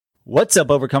What's up,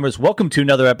 Overcomers? Welcome to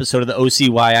another episode of the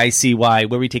OCYICY,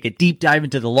 where we take a deep dive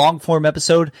into the long-form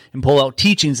episode and pull out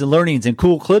teachings and learnings and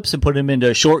cool clips and put them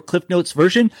into a short Cliff Notes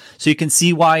version so you can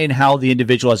see why and how the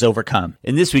individual has overcome.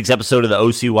 In this week's episode of the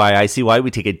OCYICY,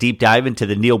 we take a deep dive into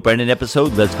the Neil Brennan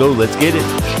episode. Let's go, let's get it.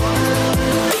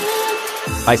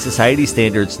 By society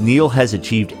standards, Neil has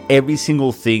achieved every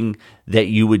single thing that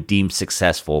you would deem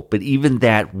successful, but even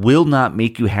that will not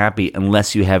make you happy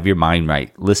unless you have your mind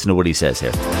right. Listen to what he says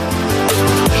here.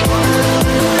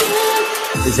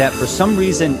 Is that for some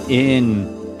reason in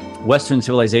Western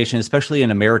civilization, especially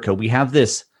in America, we have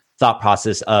this thought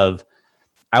process of,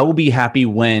 I will be happy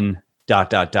when ...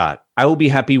 I will be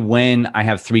happy when I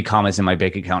have 3 commas in my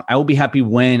bank account. I will be happy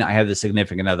when I have the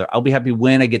significant other. I'll be happy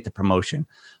when I get the promotion.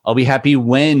 I'll be happy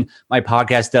when my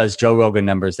podcast does Joe Rogan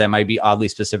numbers. That might be oddly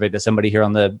specific to somebody here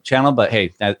on the channel, but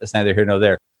hey, that's neither here nor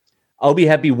there. I'll be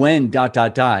happy when ...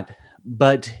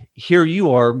 But here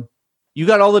you are, you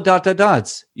got all the ...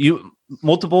 dots. You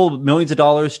multiple millions of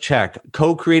dollars, check.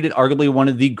 Co-created arguably one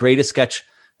of the greatest sketch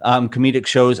comedic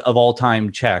shows of all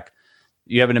time, check.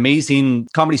 You have an amazing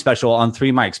comedy special on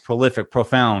 3 mics, prolific,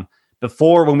 profound.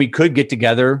 Before, when we could get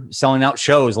together, selling out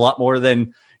shows, a lot more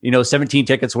than 17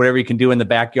 tickets, whatever you can do in the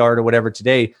backyard or whatever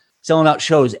today, selling out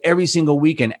shows every single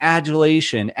weekend,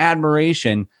 adulation,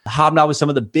 admiration, hobnob with some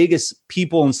of the biggest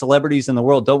people and celebrities in the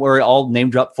world. Don't worry, I'll name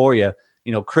drop for you.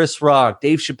 Chris Rock,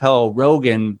 Dave Chappelle,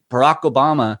 Rogan, Barack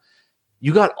Obama.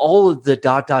 You got all of the ...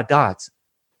 dots.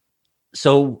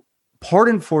 So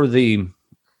pardon for the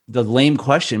lame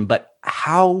question, but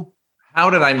how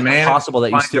did I manage possible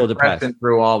that you still depressed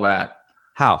through all that?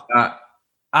 How?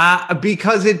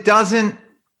 Because it doesn't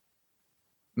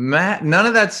none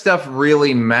of that stuff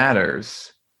really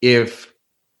matters if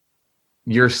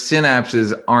your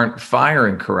synapses aren't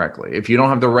firing correctly. If you don't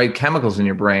have the right chemicals in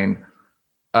your brain,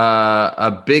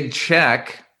 a big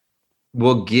check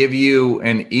will give you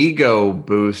an ego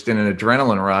boost and an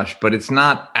adrenaline rush, but it's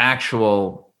not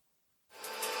actual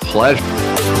pleasure.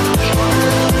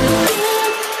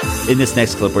 In this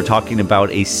next clip, we're talking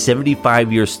about a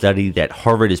 75-year study that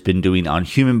Harvard has been doing on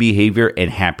human behavior and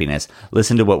happiness.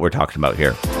 Listen to what we're talking about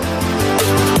here.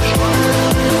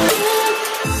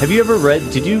 Have you ever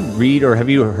did you read or have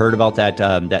you heard about that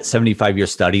 75-year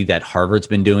study that Harvard's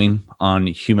been doing on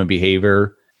human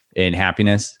behavior and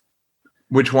happiness?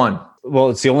 Which one? Well,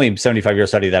 it's the only 75-year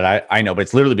study that I know, but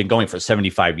it's literally been going for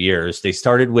 75 years. They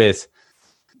started with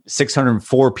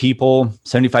 604 people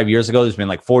 75 years ago. There's been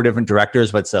like 4 different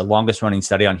directors, but it's the longest running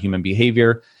study on human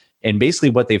behavior. And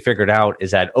basically what they figured out is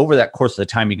that over that course of the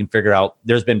time, you can figure out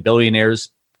there's been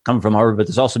billionaires coming from Harvard, but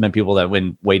there's also been people that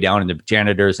went way down into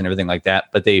janitors and everything like that.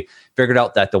 But they figured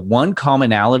out that the one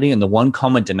commonality and the one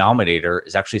common denominator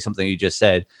is actually something you just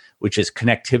said, which is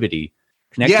connectivity.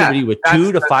 Connectivity with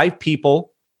 2 to 5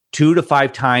 people, 2 to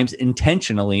 5 times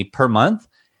intentionally per month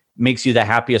makes you the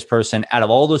happiest person out of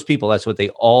all those people. That's what they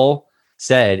all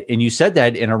said. And you said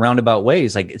that in a roundabout way.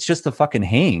 It's like, it's just the fucking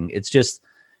hang. It's just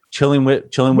chilling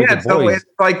with the boys. So it's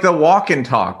like the walk and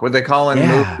talk, what they call in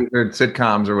movies or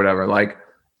sitcoms or whatever. Like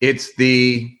it's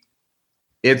the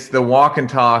walk and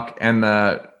talk and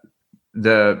the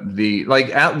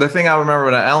thing I remember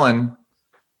about Ellen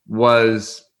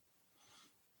was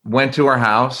went to her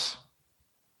house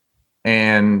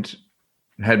and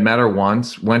had met her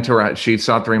once, went to her, she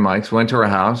saw 3 mics, went to her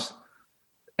house,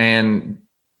 and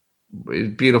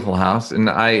beautiful house. And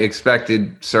I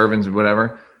expected servants or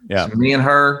whatever. Yeah. So me and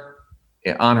her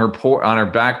on her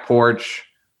back porch,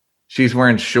 she's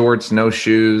wearing shorts, no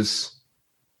shoes,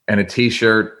 and a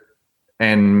t-shirt,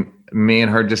 and me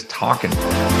and her just talking.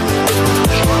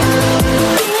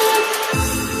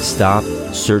 Stop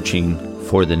searching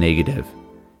for the negative.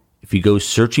 If you go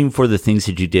searching for the things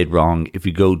that you did wrong, if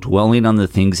you go dwelling on the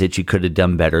things that you could have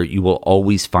done better, you will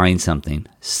always find something.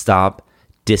 Stop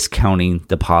discounting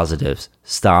the positives.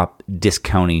 Stop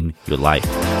discounting your life.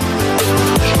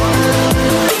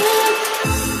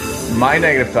 My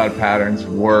negative thought patterns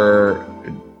were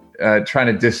trying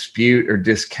to dispute or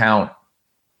discount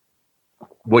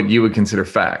what you would consider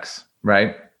facts,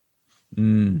 right?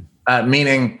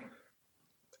 Meaning,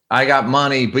 I got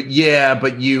money, but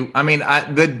you. I mean,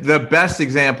 the best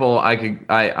example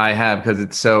I have, because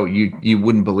it's so you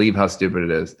wouldn't believe how stupid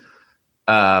it is.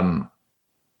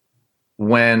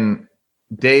 When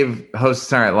Dave hosts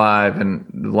Saturday Night Live, and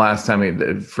the last time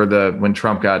when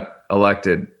Trump got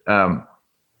elected,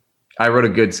 I wrote a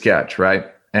good sketch, right?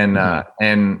 And I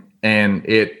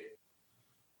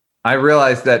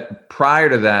realized that prior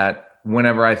to that,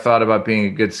 whenever I thought about being a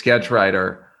good sketch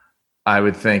writer, I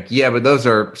would think, but those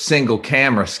are single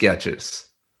camera sketches.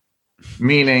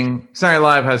 Meaning Saturday Night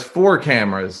Live has 4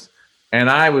 cameras and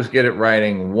I was good at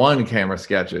writing one camera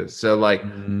sketches. So like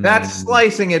that's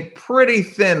slicing it pretty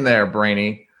thin there,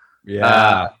 Brainy.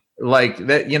 Yeah. Like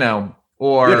that, you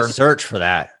or you gotta search for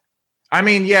that. I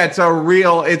mean, yeah,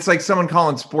 it's like someone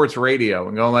calling sports radio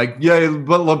and going like, yeah,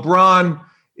 but LeBron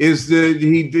is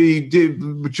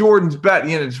Jordan's bet,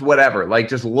 just whatever. Like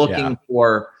just looking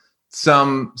for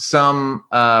some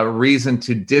reason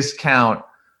to discount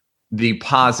the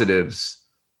positives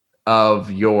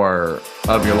of your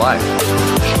life.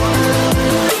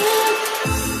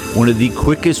 One of the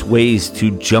quickest ways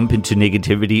to jump into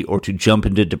negativity or to jump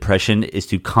into depression is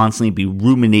to constantly be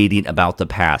ruminating about the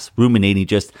past. Ruminating,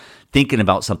 just thinking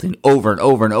about something over and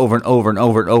over and over and over and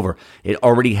over and over. It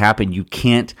already happened. You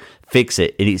can't fix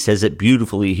it. And he says it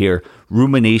beautifully here.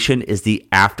 Rumination is the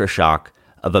aftershock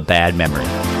of a bad memory.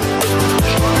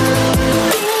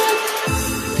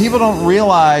 People don't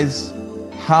realize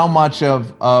how much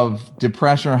of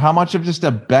depression or how much of just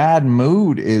a bad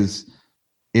mood is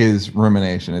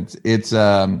rumination. It's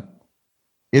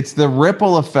the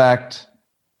ripple effect.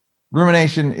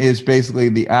 Rumination is basically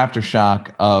the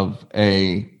aftershock of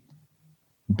a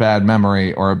bad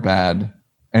memory and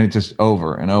it just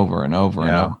over and over and over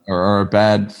and over, or a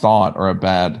bad thought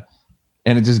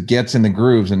and it just gets in the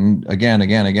grooves and again,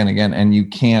 and you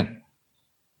can't,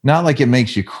 not like it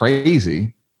makes you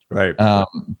crazy, right?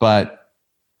 But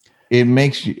it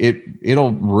makes you,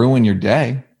 it'll ruin your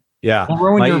day. Yeah. It'll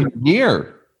ruin your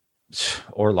year.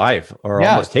 Or life, or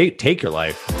almost take your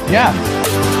life. Yeah.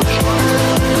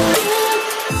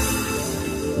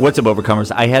 What's up, Overcomers?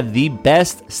 I have the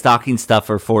best stocking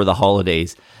stuffer for the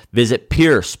holidays. Visit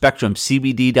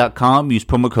PureSpectrumCBD.com. Use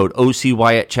promo code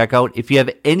OCY at checkout. If you have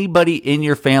anybody in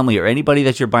your family or anybody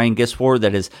that you're buying gifts for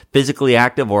that is physically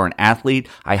active or an athlete,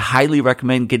 I highly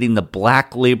recommend getting the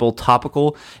Black Label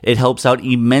Topical. It helps out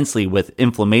immensely with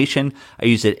inflammation. I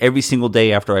use it every single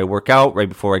day after I work out, right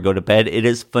before I go to bed. It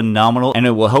is phenomenal, and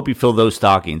it will help you fill those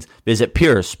stockings. Visit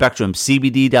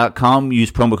PureSpectrumCBD.com.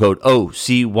 Use promo code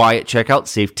OCY at checkout.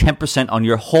 Save 10% on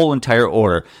your whole entire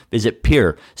order. Visit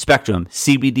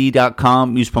PureSpectrumCBD.com.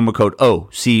 Use promo code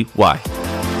OCY.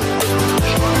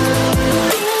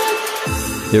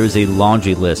 There is a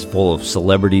laundry list full of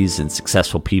celebrities and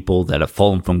successful people that have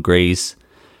fallen from grace,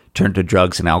 turned to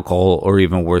drugs and alcohol, or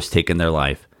even worse, taken their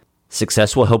life.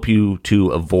 Success will help you to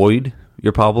avoid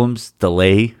your problems,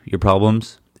 delay your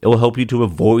problems. It will help you to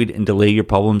avoid and delay your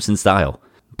problems in style.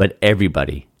 But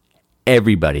everybody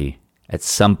at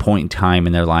some point in time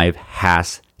in their life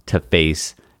has to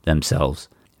face themselves.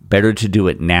 Better to do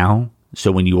it now,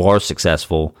 so when you are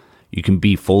successful, you can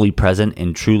be fully present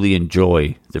and truly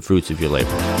enjoy the fruits of your labor.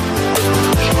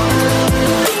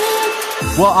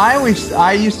 Well,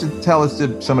 I used to tell this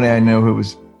to somebody I knew who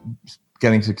was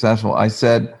getting successful. I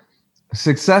said,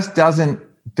 success doesn't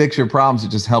fix your problems,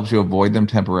 it just helps you avoid them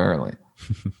temporarily.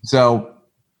 So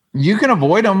you can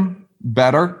avoid them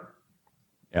better.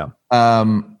 Yeah.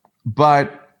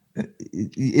 But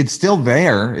it's still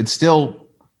there. It's still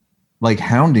like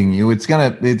hounding you. It's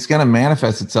gonna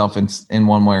manifest itself in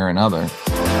one way or another.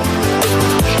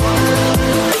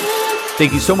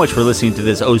 Thank you so much for listening to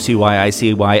this OCY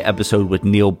ICY episode with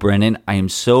Neal Brennan. I am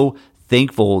so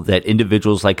thankful that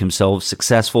individuals like himself,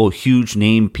 successful, huge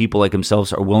name people like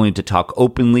himself, are willing to talk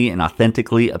openly and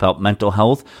authentically about mental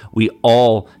health. We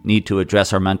all need to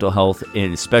address our mental health,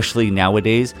 and especially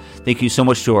nowadays. Thank you so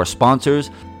much to our sponsors,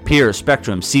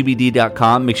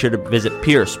 PureSpectrumCBD.com. Make sure to visit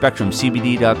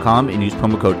PureSpectrumCBD.com and use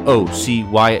promo code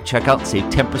OCY at checkout. Save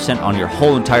 10% on your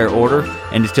whole entire order.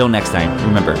 And until next time,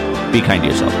 remember, be kind to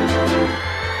yourself.